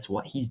November, that's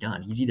what he's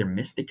done. He's either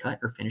missed the cut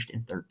or finished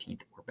in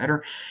 13th or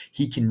better.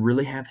 He can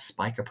really have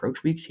spike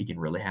approach weeks. He can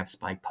really have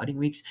spike putting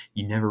weeks.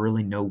 You never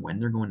really know when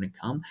they're going to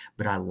come,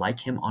 but I like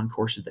him on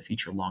courses that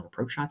feature long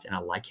approach shots, and I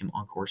like him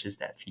on courses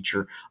that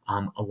feature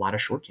a lot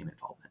of short game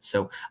involvement.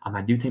 So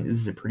I do think this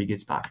is a pretty good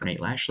spot for Nate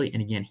Lashley.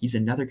 And again, he's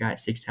another guy at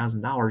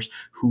 $6,000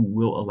 who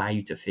will allow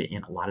you to fit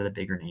in a lot of the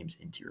bigger names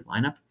into your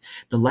lineup.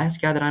 The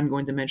last guy that I'm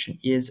going to mention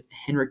is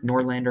Henrik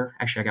Norlander.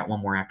 Actually, I got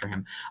one more after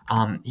him.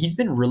 He's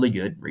been really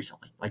good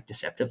recently, like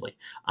deceptively.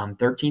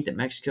 13th at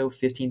Mexico,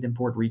 15th in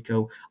Puerto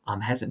Rico.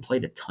 Hasn't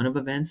played a ton of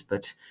events,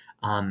 but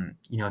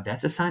if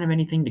that's a sign of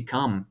anything to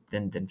come,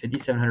 then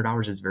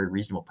 $5,700 is a very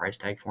reasonable price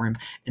tag for him.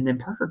 And then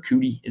Parker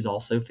Cootie is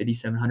also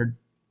 $5,700.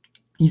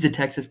 He's a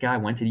Texas guy,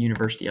 went to the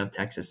University of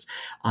Texas,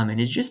 and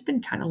has just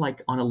been kind of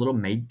like on a little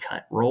made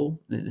cut roll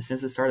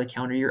since the start of the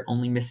calendar year,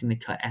 only missing the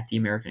cut at the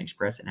American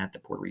Express and at the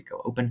Puerto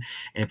Rico Open.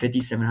 And at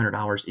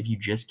 $5,700, if you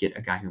just get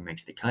a guy who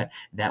makes the cut,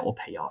 that will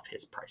pay off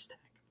his price tag.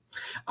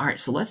 All right,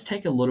 so let's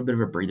take a little bit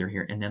of a breather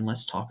here, and then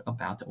let's talk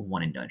about the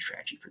one and done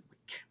strategy for the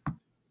week.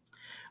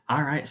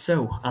 All right,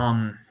 so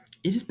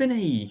it has been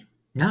a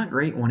not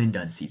great one and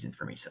done season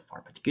for me so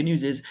far, but the good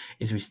news is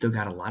we still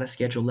got a lot of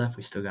schedule left.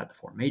 We still got the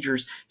 4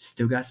 majors,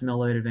 still got some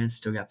elevated events,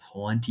 still got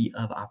plenty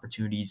of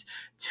opportunities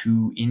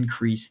to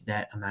increase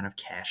that amount of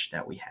cash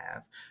that we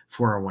have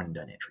for our one and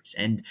done entries.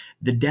 And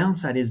the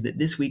downside is that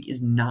this week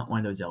is not one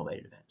of those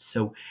elevated events.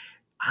 So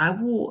I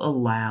will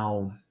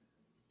allow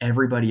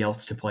everybody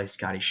else to play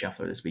Scotty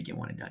Scheffler this weekend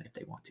one and done if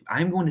they want to.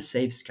 I'm going to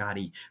save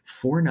Scotty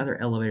for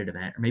another elevated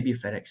event, or maybe a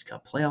FedEx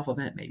Cup playoff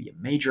event, maybe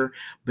a major,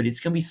 but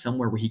it's going to be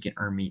somewhere where he can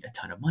earn me a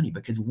ton of money,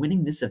 because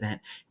winning this event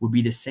would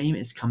be the same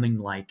as coming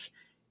like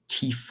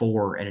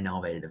T4 at an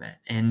elevated event.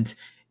 And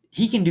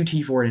he can do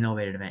T4 at an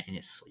elevated event in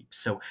his sleep.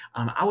 So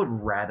I would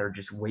rather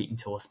just wait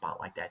until a spot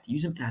like that to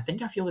use him. And I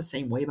think I feel the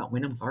same way about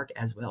Wyndham Clark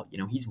as well.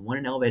 He's won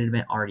an elevated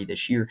event already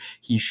this year.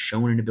 He's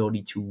shown an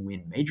ability to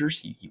win majors.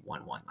 He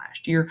won one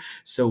last year.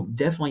 So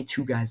definitely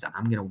 2 guys that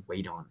I'm going to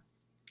wait on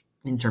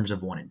in terms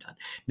of one and done.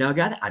 Now, a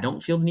guy that I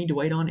don't feel the need to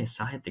wait on is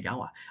Sahith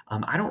Theegala.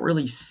 I don't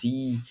really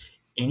see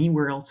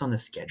anywhere else on the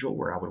schedule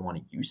where I would want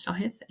to use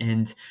Sahith.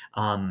 And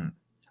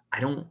I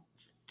don't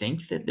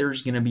think that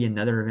there's going to be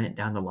another event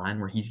down the line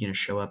where he's going to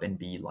show up and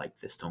be like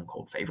the stone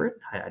cold favorite.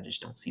 I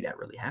just don't see that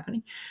really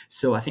happening.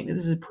 So I think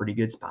this is a pretty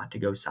good spot to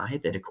go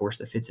Sahith at a course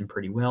that fits him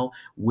pretty well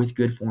with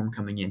good form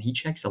coming in. He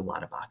checks a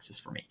lot of boxes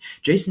for me.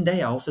 Jason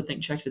Day, I also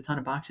think checks a ton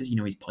of boxes.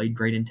 He's played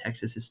great in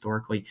Texas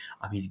historically.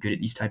 He's good at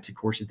these types of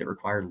courses that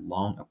require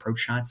long approach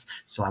shots.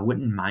 So I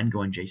wouldn't mind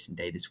going Jason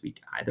Day this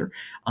week either.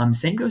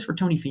 Same goes for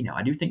Tony Finau.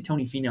 I do think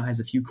Tony Finau has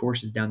a few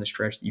courses down the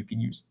stretch that you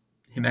could use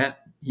him at.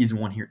 He's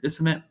won here at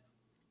this event.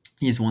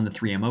 He's won the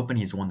 3M Open.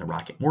 He's won the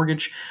Rocket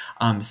Mortgage.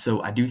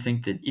 So I do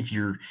think that if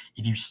you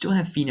still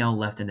have Finau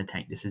left in the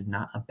tank, this is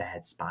not a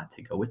bad spot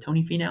to go with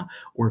Tony Finau.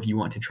 Or if you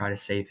want to try to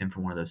save him for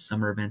one of those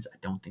summer events, I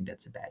don't think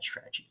that's a bad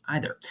strategy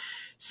either.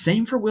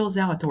 Same for Will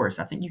Zalatoris.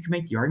 I think you can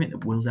make the argument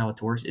that Will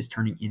Zalatoris is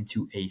turning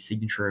into a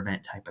signature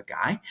event type of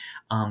guy.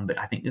 But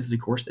I think this is a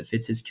course that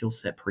fits his skill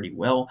set pretty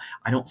well.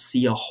 I don't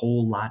see a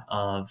whole lot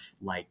of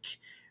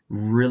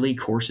really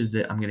courses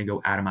that I'm going to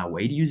go out of my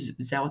way to use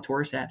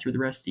Zalatoris at through the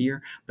rest of the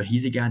year, but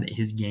he's a guy that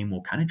his game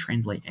will kind of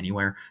translate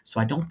anywhere.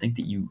 So I don't think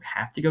that you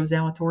have to go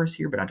Zalatoris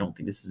here, but I don't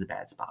think this is a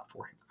bad spot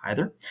for him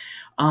either.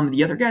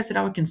 The other guys that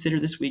I would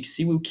consider this week,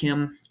 Siwoo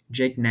Kim,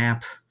 Jake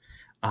Knapp,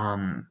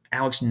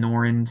 Alex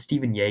Noren,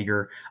 Steven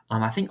Yeager.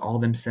 I think all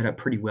of them set up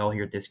pretty well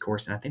here at this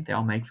course, and I think they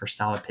all make for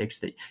solid picks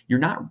that you're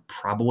not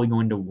probably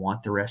going to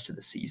want the rest of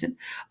the season.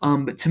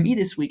 But to me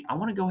this week, I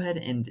want to go ahead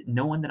and,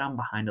 knowing that I'm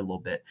behind a little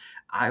bit,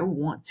 I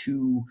want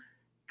to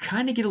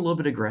kind of get a little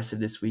bit aggressive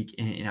this week,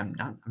 and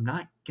I'm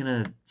not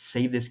gonna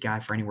save this guy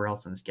for anywhere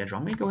else on the schedule.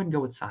 I'm gonna go ahead and go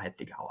with Sahith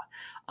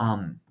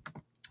Theegala.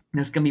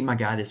 That's going to be my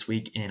guy this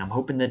week, and I'm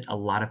hoping that a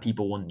lot of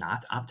people will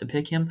not opt to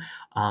pick him,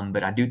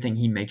 but I do think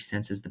he makes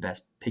sense as the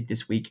best pick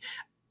this week.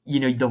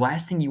 The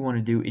last thing you want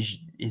to do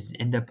is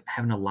end up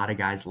having a lot of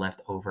guys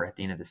left over at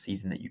the end of the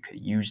season that you could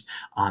have used,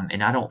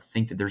 and I don't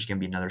think that there's going to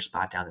be another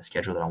spot down the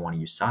schedule that I want to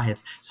use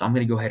Sahith, so I'm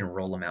going to go ahead and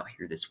roll him out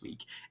here this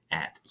week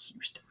at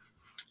Houston.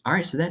 All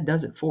right, so that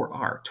does it for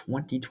our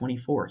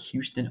 2024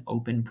 Houston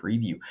Open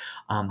preview.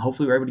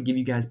 Hopefully, we're able to give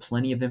you guys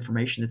plenty of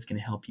information that's going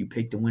to help you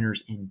pick the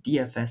winners in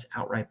DFS,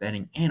 outright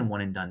betting, and one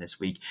and done this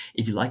week.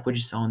 If you like what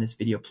you saw in this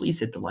video, please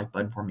hit the like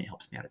button for me. It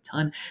helps me out a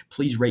ton.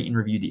 Please rate and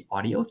review the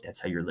audio if that's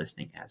how you're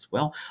listening as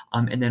well.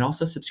 And then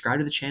also subscribe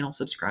to the channel,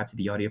 subscribe to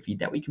the audio feed.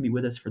 That way you can be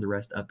with us for the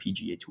rest of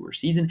PGA Tour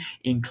season,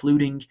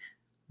 including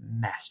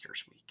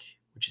Masters Week,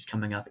 which is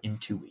coming up in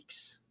 2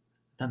 weeks.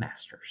 The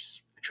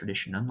Masters, a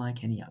tradition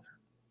unlike any other.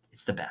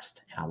 It's the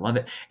best, and I love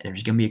it. And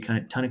there's going to be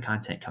a ton of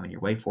content coming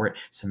your way for it.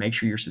 So make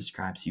sure you're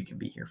subscribed so you can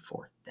be here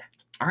for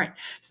that. All right,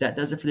 so that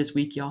does it for this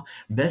week, y'all.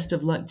 Best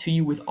of luck to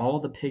you with all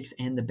the picks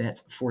and the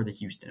bets for the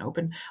Houston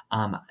Open.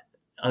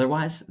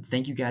 Otherwise,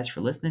 thank you guys for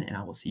listening, and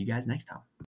I will see you guys next time.